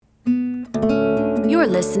are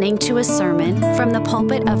listening to a sermon from the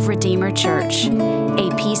pulpit of Redeemer Church, a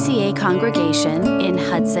PCA congregation in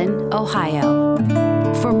Hudson, Ohio.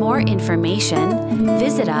 For more information,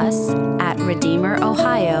 visit us at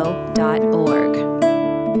redeemerohio.org.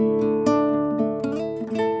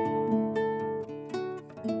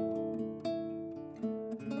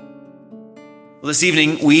 Well, this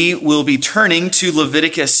evening, we will be turning to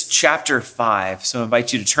Leviticus chapter 5. So I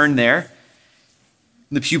invite you to turn there.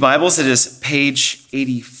 In the Pew Bibles, it is page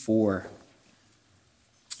 84.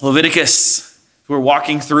 Leviticus, we're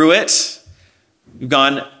walking through it. We've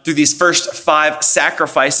gone through these first 5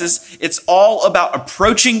 sacrifices. It's all about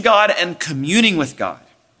approaching God and communing with God.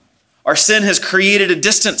 Our sin has created a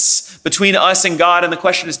distance between us and God, and the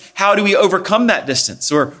question is, how do we overcome that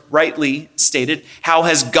distance? Or rightly stated, how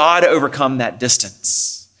has God overcome that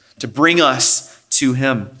distance to bring us to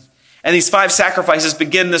him? And these 5 sacrifices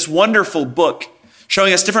begin this wonderful book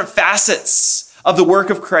showing us different facets of the work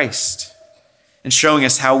of Christ and showing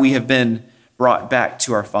us how we have been brought back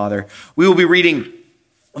to our Father. We will be reading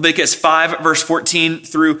Leviticus 5, verse 14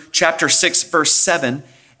 through chapter 6, verse 7.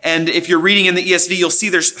 And if you're reading in the ESV, you'll see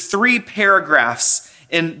there's 3 paragraphs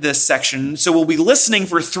in this section. So we'll be listening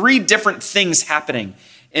for 3 different things happening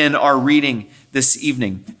in our reading this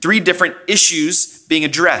evening. 3 different issues being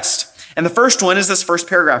addressed. And the first one is this first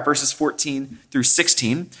paragraph, verses 14 through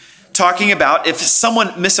 16, talking about if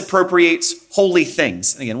someone misappropriates holy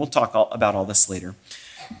things. And again, we'll talk about all this later.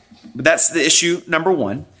 But that's the issue number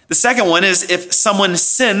 1. The second one is if someone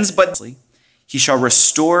sins, but he shall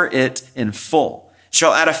restore it in full,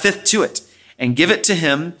 shall add a 5th to it, and give it to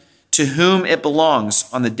him to whom it belongs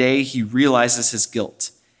on the day he realizes his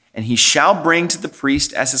guilt. And he shall bring to the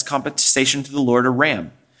priest as his compensation to the Lord a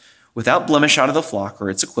ram, without blemish out of the flock or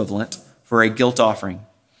its equivalent, for a guilt offering.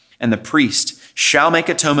 And the priest shall make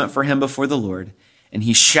atonement for him before the Lord, and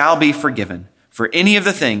he shall be forgiven for any of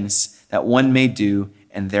the things that one may do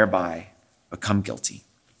and thereby become guilty.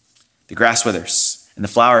 The grass withers and the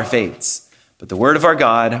flower fades, but the word of our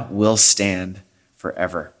God will stand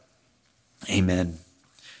forever. Amen.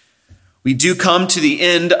 We do come to the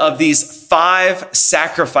end of these 5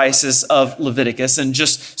 sacrifices of Leviticus. And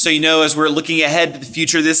just so you know, as we're looking ahead to the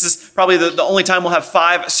future, this is probably the only time we'll have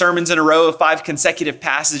 5 sermons in a row of 5 consecutive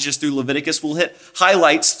passages through Leviticus. We'll hit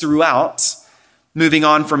highlights throughout, moving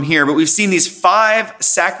on from here. But we've seen these 5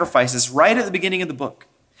 sacrifices right at the beginning of the book.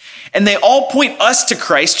 And they all point us to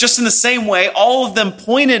Christ, just in the same way all of them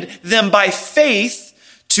pointed them by faith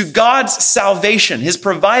to God's salvation, his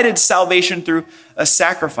provided salvation through a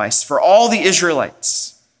sacrifice for all the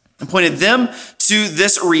Israelites, and pointed them to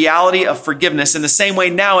this reality of forgiveness. In the same way,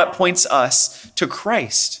 now it points us to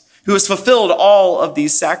Christ, who has fulfilled all of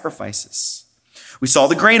these sacrifices. We saw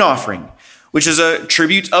the grain offering, which is a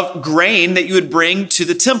tribute of grain that you would bring to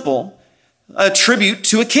the temple, a tribute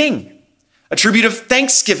to a king, a tribute of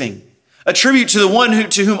thanksgiving, a tribute to the one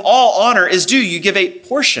to whom all honor is due. You give a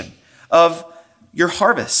portion of your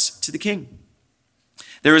harvest to the king.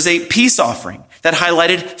 There was a peace offering that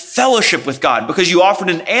highlighted fellowship with God because you offered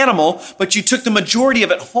an animal, but you took the majority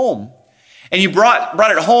of it home. And you brought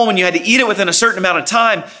it home and you had to eat it within a certain amount of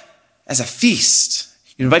time as a feast.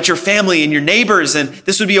 You invite your family and your neighbors, and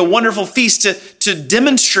this would be a wonderful feast to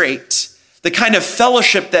demonstrate the kind of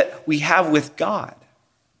fellowship that we have with God.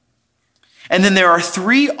 And then there are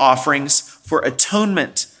 3 offerings for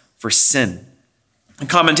atonement for sin.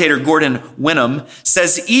 Commentator Gordon Wenham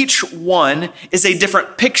says each one is a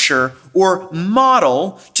different picture or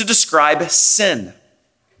model to describe sin.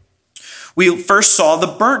 We first saw the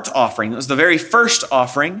burnt offering. It was the very first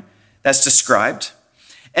offering that's described.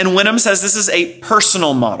 And Wenham says this is a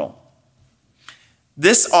personal model.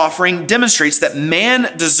 This offering demonstrates that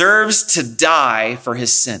man deserves to die for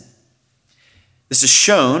his sin. This is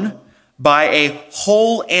shown by a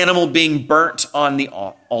whole animal being burnt on the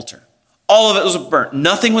altar. All of it was burnt.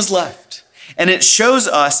 Nothing was left. And it shows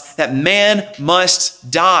us that man must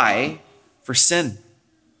die for sin.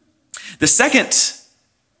 The second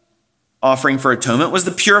offering for atonement was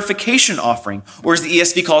the purification offering, or as the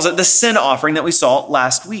ESV calls it, the sin offering that we saw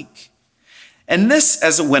last week. And this,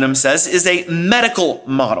 as Wenham says, is a medical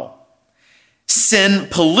model. Sin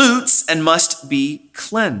pollutes and must be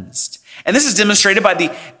cleansed. And this is demonstrated by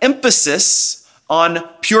the emphasis on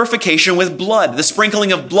purification with blood, the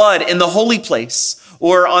sprinkling of blood in the holy place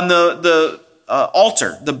or on the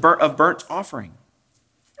altar, of burnt offering.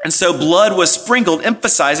 And so blood was sprinkled,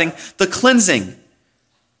 emphasizing the cleansing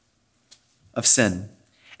of sin.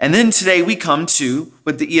 And then today we come to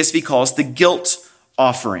what the ESV calls the guilt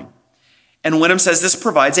offering. And Wenham says this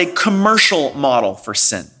provides a commercial model for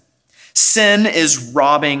sin. Sin is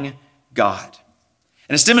robbing God.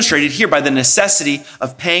 And it's demonstrated here by the necessity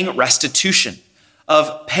of paying restitution,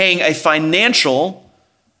 of paying a financial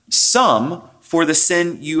sum for the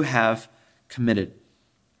sin you have committed.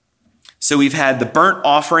 So we've had the burnt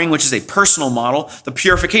offering, which is a personal model, the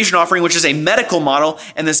purification offering, which is a medical model,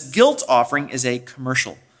 and this guilt offering is a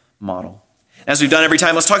commercial model. As we've done every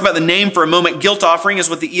time, let's talk about the name for a moment. Guilt offering is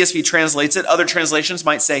what the ESV translates it. Other translations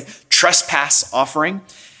might say trespass offering.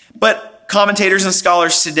 But commentators and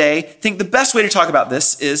scholars today think the best way to talk about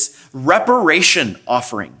this is reparation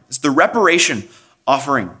offering. It's the reparation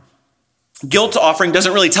offering. Guilt offering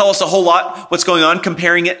doesn't really tell us a whole lot what's going on,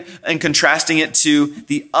 comparing it and contrasting it to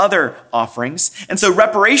the other offerings. And so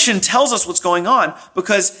reparation tells us what's going on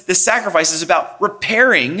because this sacrifice is about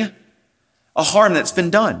repairing a harm that's been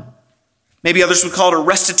done. Maybe others would call it a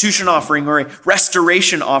restitution offering or a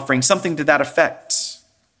restoration offering, something to that effect.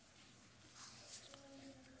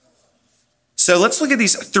 So let's look at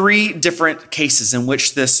these three different cases in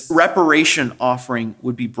which this reparation offering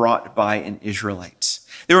would be brought by an Israelite.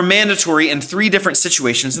 They were mandatory in three different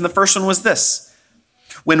situations, and the first one was this: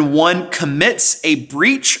 when one commits a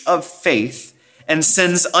breach of faith and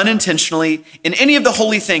sins unintentionally in any of the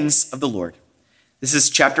holy things of the Lord. This is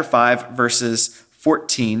chapter 5, verses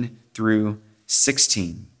 14 through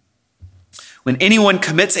 16. When anyone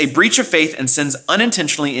commits a breach of faith and sins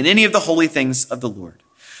unintentionally in any of the holy things of the Lord.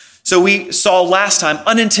 So we saw last time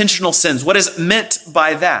unintentional sins. What is meant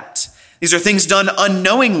by that? These are things done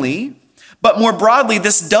unknowingly, but more broadly,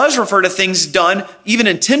 this does refer to things done even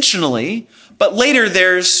intentionally, but later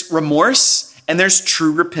there's remorse and there's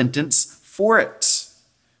true repentance for it,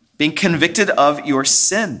 being convicted of your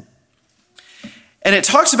sin. And it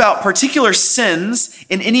talks about particular sins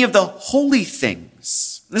in any of the holy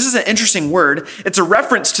things. This is an interesting word. It's a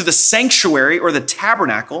reference to the sanctuary or the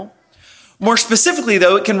tabernacle. More specifically,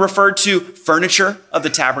 though, it can refer to furniture of the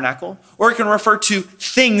tabernacle, or it can refer to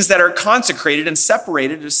things that are consecrated and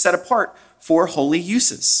separated and set apart for holy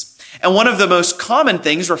uses. And one of the most common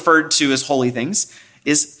things referred to as holy things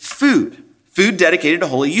is food dedicated to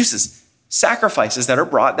holy uses, sacrifices that are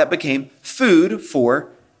brought that became food for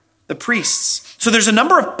the priests. So there's a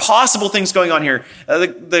number of possible things going on here.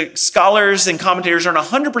 The scholars and commentators aren't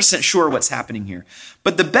 100% sure what's happening here.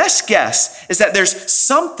 But the best guess is that there's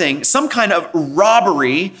some kind of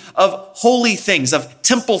robbery of holy things, of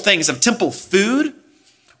temple food,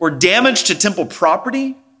 or damage to temple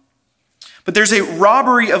property. But there's a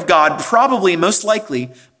robbery of God, probably most likely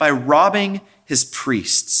by robbing his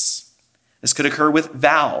priests. This could occur with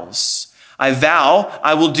vows. I vow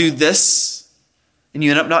I will do this, and you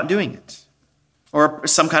end up not doing it. Or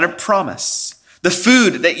some kind of promise. The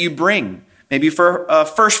food that you bring, maybe for a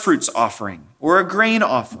first fruits offering or a grain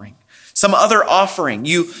offering, some other offering.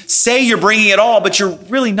 You say you're bringing it all, but you're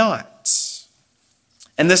really not.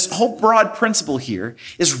 And this whole broad principle here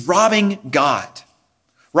is robbing God.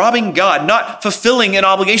 Robbing God, not fulfilling an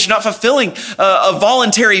obligation, not fulfilling a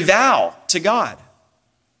voluntary vow to God.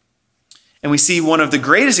 And we see one of the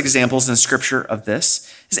greatest examples in Scripture of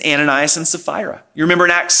this is Ananias and Sapphira. You remember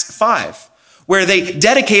in Acts 5, where they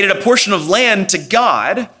dedicated a portion of land to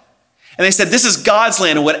God, and they said, this is God's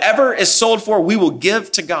land, and whatever is sold for, we will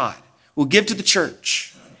give to God. We'll give to the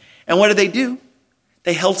church. And what did they do?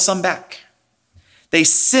 They held some back. They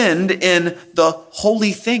sinned in the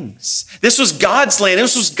holy things. This was God's land.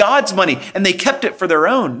 This was God's money, and they kept it for their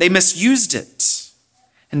own. They misused it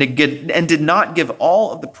and did not give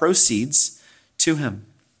all of the proceeds to him.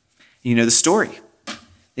 You know the story.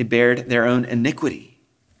 They bared their own iniquity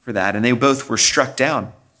for that, and they both were struck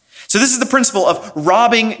down. So this is the principle of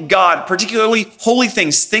robbing God, particularly holy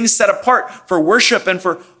things set apart for worship and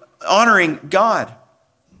for honoring God.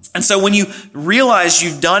 And so when you realize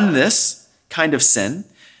you've done this kind of sin,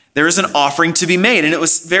 there is an offering to be made, and it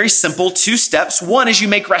was very simple, 2 steps. One is you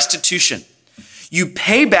make restitution. You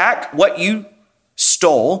pay back what you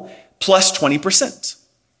stole plus 20%,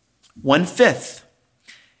 1/5.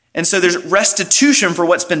 And so there's restitution for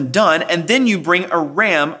what's been done, and then you bring a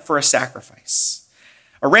ram for a sacrifice.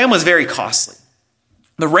 A ram was very costly.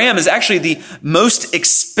 The ram is actually the most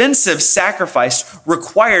expensive sacrifice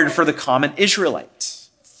required for the common Israelite.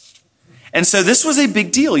 And so this was a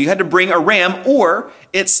big deal. You had to bring a ram or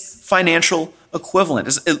its financial equivalent.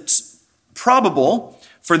 It's probable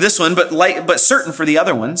for this one, but certain for the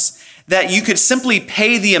other ones, that you could simply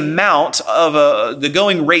pay the amount of the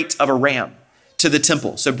going rate of a ram to the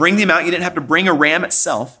temple. So bring the amount. You didn't have to bring a ram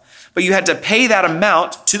itself, but you had to pay that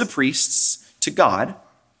amount to the priests, to God,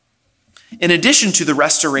 in addition to the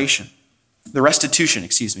restitution,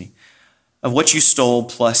 of what you stole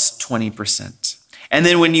plus 20%. And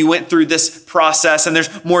then when you went through this process, and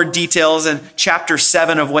there's more details in chapter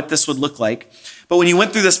 7 of what this would look like, But when you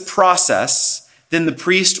went through this process, then the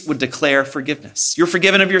priest would declare forgiveness. You're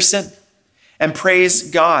forgiven of your sin, and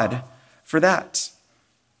praise God for that.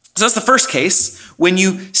 So that's the first case, when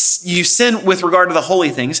you sin with regard to the holy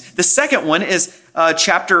things. The second one is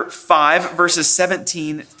chapter 5, verses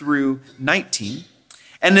 17 through 19.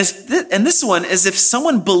 And this one is if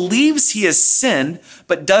someone believes he has sinned,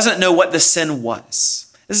 but doesn't know what the sin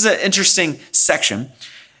was. This is an interesting section.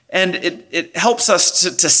 And it helps us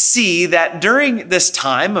to see that during this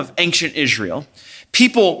time of ancient Israel,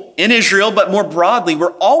 people in Israel, but more broadly,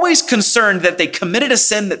 were always concerned that they committed a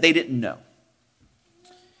sin that they didn't know.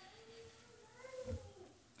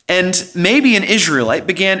 And maybe an Israelite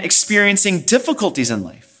began experiencing difficulties in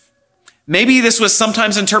life. Maybe this was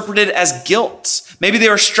sometimes interpreted as guilt. Maybe they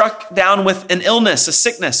were struck down with an illness, a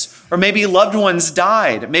sickness, or maybe loved ones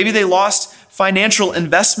died. Maybe they lost financial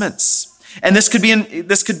investments. And this could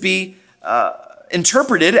be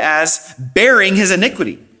interpreted as bearing his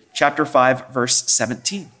iniquity, chapter 5, verse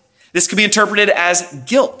 17. This could be interpreted as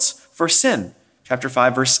guilt for sin, chapter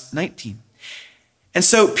 5, verse 19. And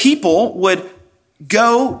so people would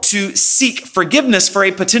go to seek forgiveness for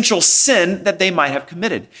a potential sin that they might have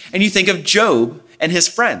committed. And you think of Job and his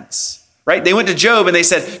friends, right? They went to Job and they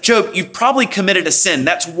said, Job, you probably committed a sin.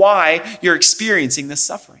 That's why you're experiencing this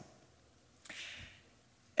suffering.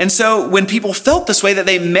 And so when people felt this way, that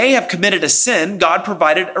they may have committed a sin, God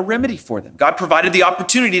provided a remedy for them. God provided the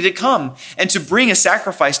opportunity to come and to bring a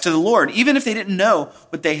sacrifice to the Lord, even if they didn't know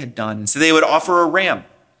what they had done. And so they would offer a ram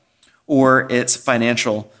or its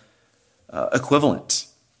financial equivalent.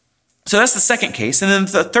 So that's the second case. And then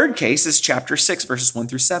the third case is chapter 6, verses 1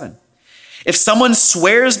 through 7. If someone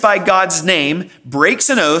swears by God's name, breaks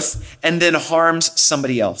an oath, and then harms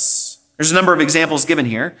somebody else. There's a number of examples given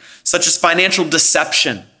here, such as financial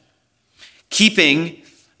deception, keeping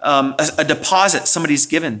a deposit somebody's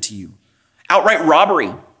given to you, outright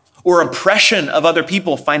robbery, or oppression of other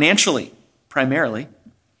people financially, primarily.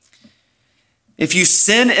 If you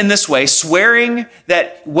sin in this way, swearing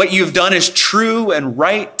that what you've done is true and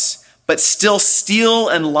right, but still steal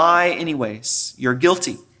and lie anyways, you're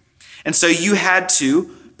guilty. And so you had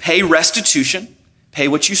to pay restitution, pay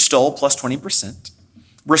what you stole plus 20%,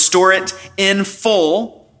 restore it in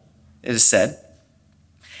full, it is said,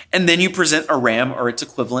 and then you present a ram or its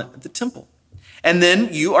equivalent at the temple. And then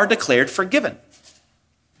you are declared forgiven.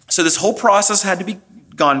 So this whole process had to be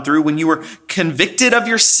gone through when you were convicted of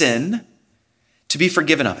your sin, to be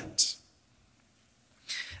forgiven of it.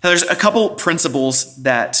 Now, there's a couple principles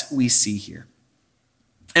that we see here.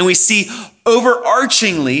 And we see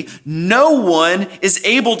overarchingly, no one is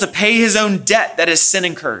able to pay his own debt that his sin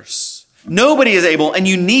incurs. Nobody is able, and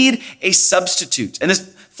you need a substitute. And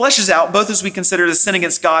this fleshes out both as we consider the sin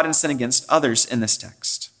against God and sin against others in this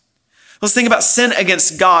text. Let's think about sin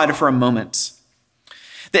against God for a moment.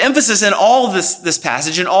 The emphasis in all of this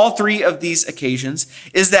passage, in all three of these occasions,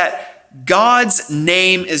 is that God's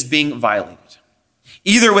name is being violated,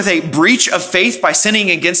 either with a breach of faith by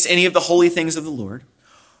sinning against any of the holy things of the Lord,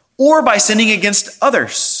 or by sinning against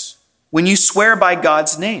others when you swear by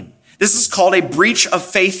God's name. This is called a breach of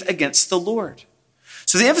faith against the Lord.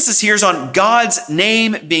 So the emphasis here is on God's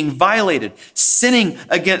name being violated, sinning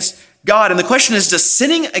against God. And the question is, does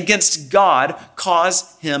sinning against God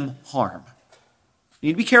cause him harm? You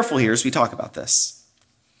need to be careful here as we talk about this.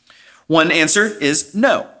 One answer is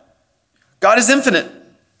no. God is infinite.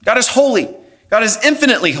 God is holy. God is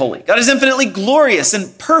infinitely holy. God is infinitely glorious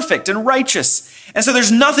and perfect and righteous. And so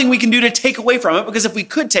there's nothing we can do to take away from it, because if we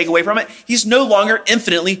could take away from it, he's no longer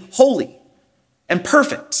infinitely holy and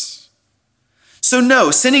perfect. So no,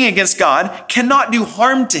 sinning against God cannot do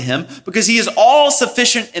harm to him because he is all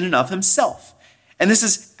sufficient in and of himself. And this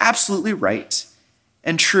is absolutely right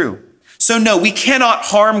and true. So no, we cannot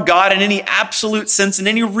harm God in any absolute sense, in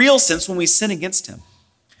any real sense when we sin against him.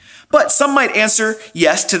 But some might answer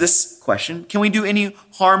yes to this question. Can we do any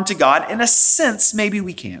harm to God? In a sense, maybe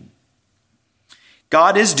we can.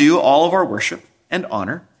 God is due all of our worship and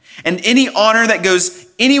honor, and any honor that goes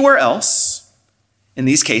anywhere else, in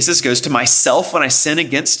these cases, goes to myself when I sin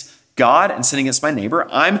against God and sin against my neighbor.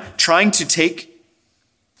 I'm trying to take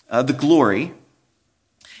the glory.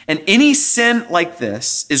 And any sin like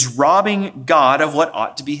this is robbing God of what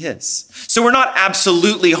ought to be his. So we're not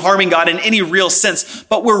absolutely harming God in any real sense,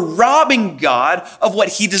 but we're robbing God of what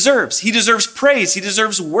he deserves. He deserves praise. He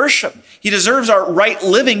deserves worship. He deserves our right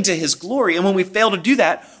living to his glory. And when we fail to do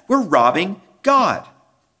that, we're robbing God.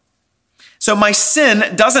 So my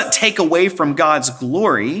sin doesn't take away from God's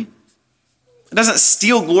glory. It doesn't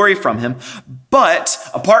steal glory from him. But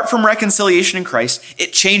apart from reconciliation in Christ,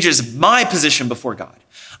 it changes my position before God.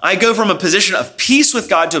 I go from a position of peace with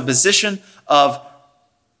God to a position of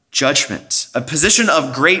judgment, a position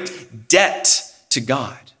of great debt to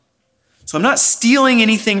God. So I'm not stealing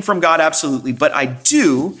anything from God, absolutely, but I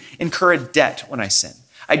do incur a debt when I sin.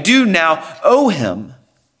 I do now owe him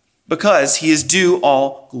because he is due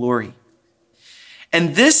all glory.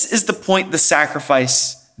 And this is the point the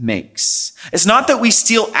sacrifice makes. It's not that we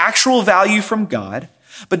steal actual value from God,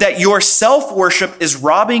 but that your self-worship is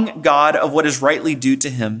robbing God of what is rightly due to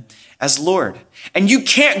him as Lord. And you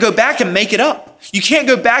can't go back and make it up. You can't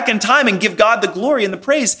go back in time and give God the glory and the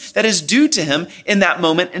praise that is due to him in that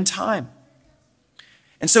moment in time.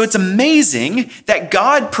 And so it's amazing that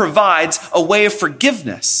God provides a way of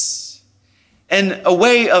forgiveness and a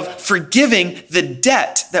way of forgiving the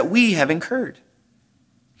debt that we have incurred.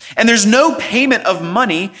 And there's no payment of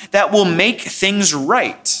money that will make things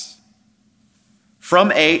right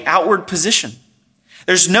from an outward position.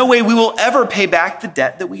 There's no way we will ever pay back the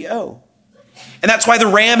debt that we owe. And that's why the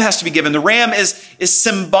ram has to be given. The ram is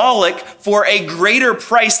symbolic for a greater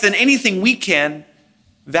price than anything we can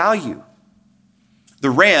value. The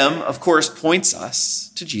ram, of course, points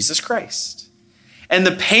us to Jesus Christ and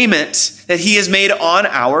the payment that he has made on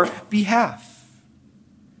our behalf.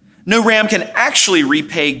 No ram can actually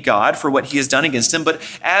repay God for what he has done against him, but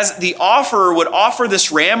as the offerer would offer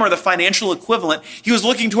this ram or the financial equivalent, he was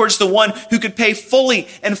looking towards the one who could pay fully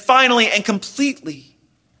and finally and completely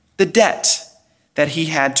the debt that he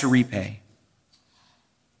had to repay.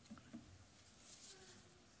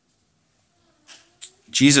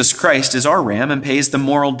 Jesus Christ is our ram and pays the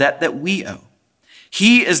moral debt that we owe.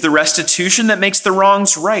 He is the restitution that makes the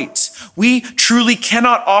wrongs right. We truly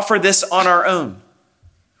cannot offer this on our own.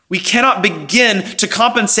 We cannot begin to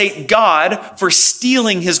compensate God for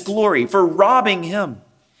stealing his glory, for robbing him.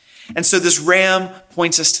 And so this ram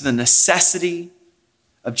points us to the necessity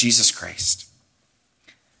of Jesus Christ.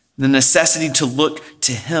 The necessity to look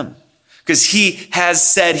to him, because he has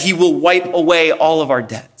said he will wipe away all of our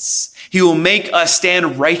debts. He will make us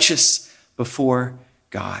stand righteous before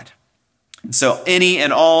God. And so any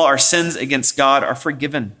and all our sins against God are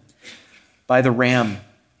forgiven by the ram,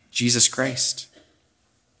 Jesus Christ.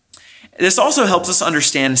 This also helps us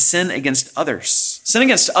understand sin against others. Sin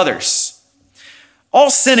against others.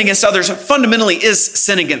 All sin against others fundamentally is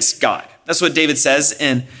sin against God. That's what David says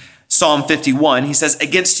in Psalm 51. He says,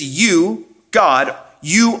 against you, God,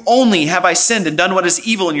 you only have I sinned and done what is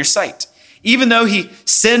evil in your sight. Even though he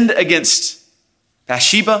sinned against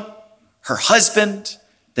Bathsheba, her husband,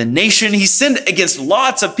 the nation, he sinned against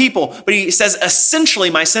lots of people, but he says, essentially,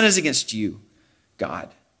 my sin is against you, God,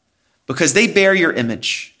 because they bear your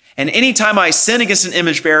image. And anytime I sin against an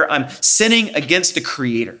image bearer, I'm sinning against the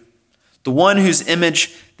Creator, the one whose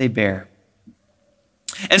image they bear.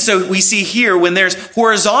 And so we see here when there's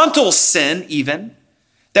horizontal sin even,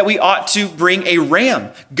 that we ought to bring a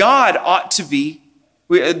ram. God ought to be,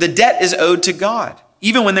 the debt is owed to God,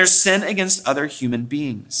 even when there's sin against other human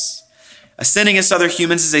beings. A sin against other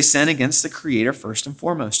humans is a sin against the Creator first and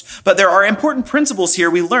foremost. But there are important principles here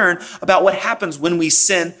we learn about what happens when we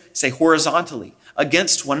sin, say horizontally,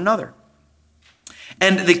 against one another.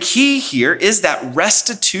 And the key here is that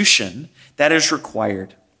restitution that is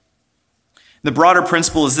required. The broader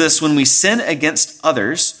principle is this: when we sin against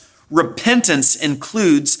others, repentance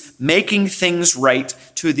includes making things right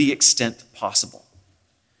to the extent possible.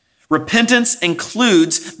 Repentance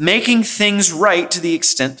includes making things right to the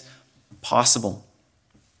extent possible.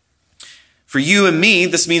 For you and me,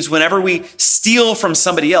 this means whenever we steal from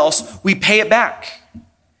somebody else, we pay it back.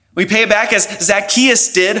 We pay it back as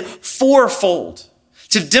Zacchaeus did fourfold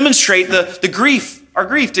to demonstrate our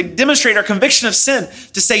grief, to demonstrate our conviction of sin,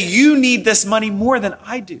 to say, you need this money more than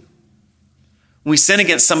I do. When we sin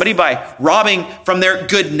against somebody by robbing from their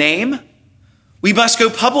good name, we must go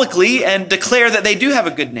publicly and declare that they do have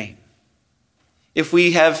a good name if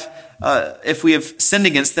we have sinned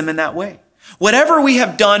against them in that way. Whatever we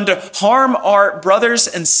have done to harm our brothers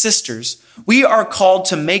and sisters, we are called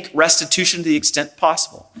to make restitution to the extent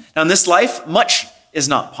possible. Now, in this life, much is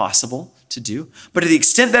not possible to do, but to the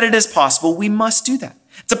extent that it is possible, we must do that.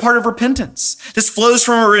 It's a part of repentance. This flows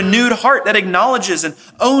from a renewed heart that acknowledges and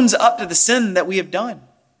owns up to the sin that we have done.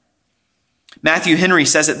 Matthew Henry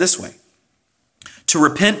says it this way: to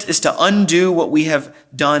repent is to undo what we have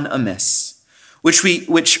done amiss, which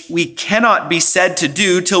we cannot be said to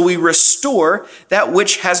do till we restore that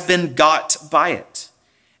which has been got by it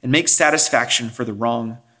and make satisfaction for the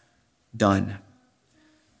wrong done.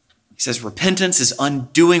 He says repentance is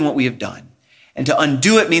undoing what we have done. And to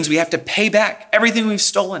undo it means we have to pay back everything we've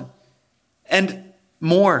stolen and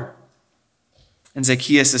more. And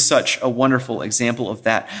Zacchaeus is such a wonderful example of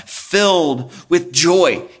that, filled with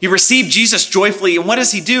joy. He received Jesus joyfully, and what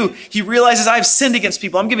does he do? He realizes, I've sinned against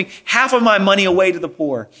people. I'm giving half of my money away to the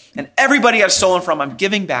poor, and everybody I've stolen from, I'm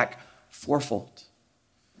giving back fourfold.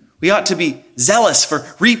 We ought to be zealous for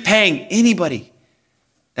repaying anybody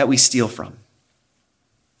that we steal from.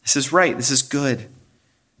 This is right. This is good,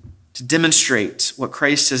 to demonstrate what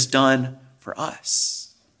Christ has done for us.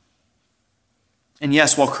 And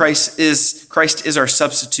yes, while Christ is our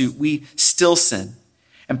substitute, we still sin.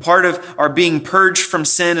 And part of our being purged from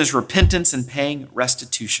sin is repentance and paying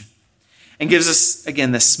restitution. And gives us,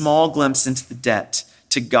 again, this small glimpse into the debt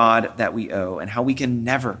to God that we owe and how we can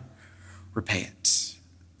never repay it.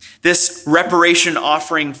 This reparation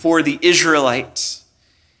offering for the Israelites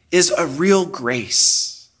is a real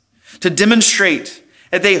grace to demonstrate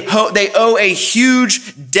that they owe a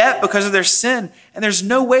huge debt because of their sin, and there's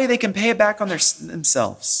no way they can pay it back on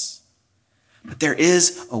themselves. But there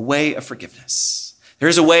is a way of forgiveness. There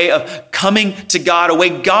is a way of coming to God, a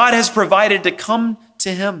way God has provided to come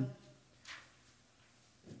to him,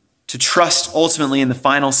 to trust ultimately in the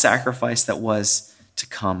final sacrifice that was to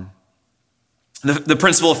come. The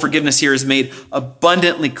principle of forgiveness here is made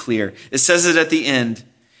abundantly clear. It says it at the end,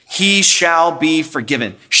 he shall be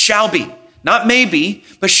forgiven. Shall be. Not maybe,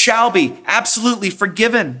 but shall be absolutely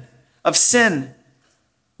forgiven of sin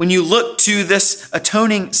when you look to this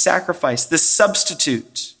atoning sacrifice, this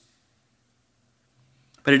substitute.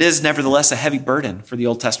 But it is nevertheless a heavy burden for the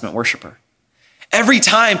Old Testament worshiper. Every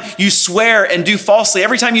time you swear and do falsely,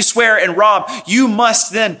 every time you swear and rob, you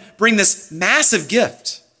must then bring this massive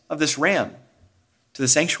gift of this ram to the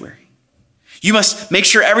sanctuary. You must make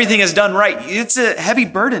sure everything is done right. It's a heavy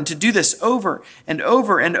burden to do this over and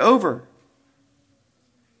over and over.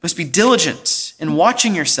 Must be diligent in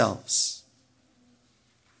watching yourselves.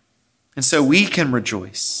 And so we can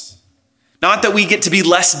rejoice. Not that we get to be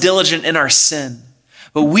less diligent in our sin,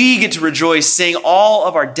 but we get to rejoice seeing all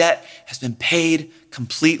of our debt has been paid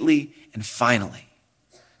completely and finally.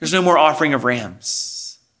 There's no more offering of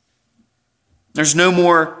rams. There's no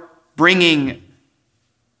more bringing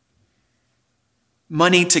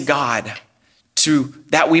money to God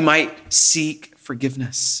that we might seek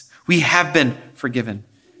forgiveness. We have been forgiven.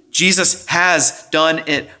 Jesus has done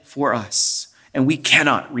it for us, and we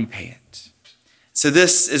cannot repay it. So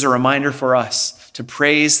this is a reminder for us to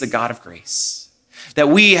praise the God of grace, that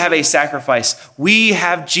we have a sacrifice. We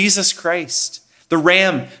have Jesus Christ, the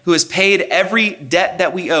Ram who has paid every debt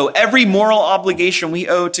that we owe, every moral obligation we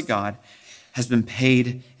owe to God has been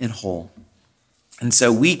paid in whole. And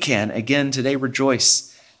so we can, again today,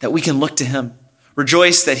 rejoice that we can look to him,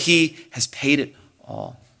 rejoice that he has paid it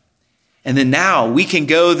all. And then now we can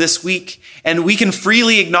go this week and we can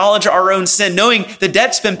freely acknowledge our own sin, knowing the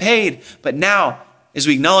debt's been paid. But now, as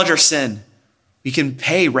we acknowledge our sin, we can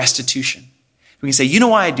pay restitution. We can say, you know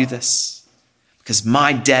why I do this? Because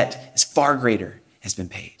my debt is far greater, has been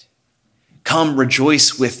paid. Come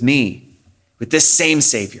rejoice with me, with this same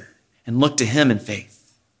Savior, and look to him in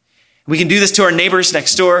faith. We can do this to our neighbors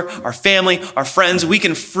next door, our family, our friends. We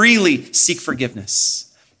can freely seek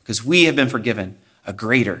forgiveness because we have been forgiven a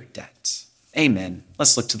greater debt. Amen.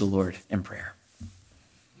 Let's look to the Lord in prayer.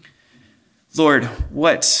 Lord,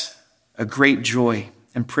 what a great joy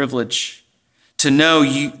and privilege to know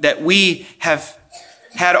that we have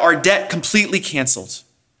had our debt completely canceled.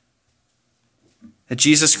 That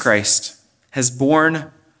Jesus Christ has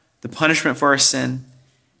borne the punishment for our sin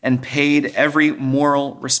and paid every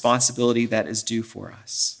moral responsibility that is due for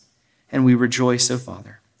us. And we rejoice, O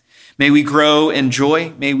Father. May we grow in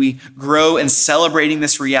joy. May we grow in celebrating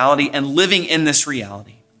this reality and living in this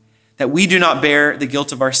reality, that we do not bear the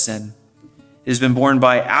guilt of our sin. It has been borne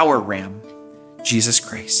by our Ram, Jesus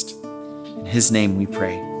Christ. In his name we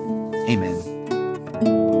pray. Amen.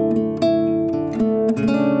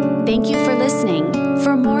 Thank you for listening.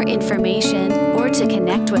 For more information or to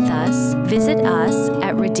connect with us, visit us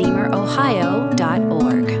at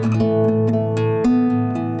redeemerohio.org.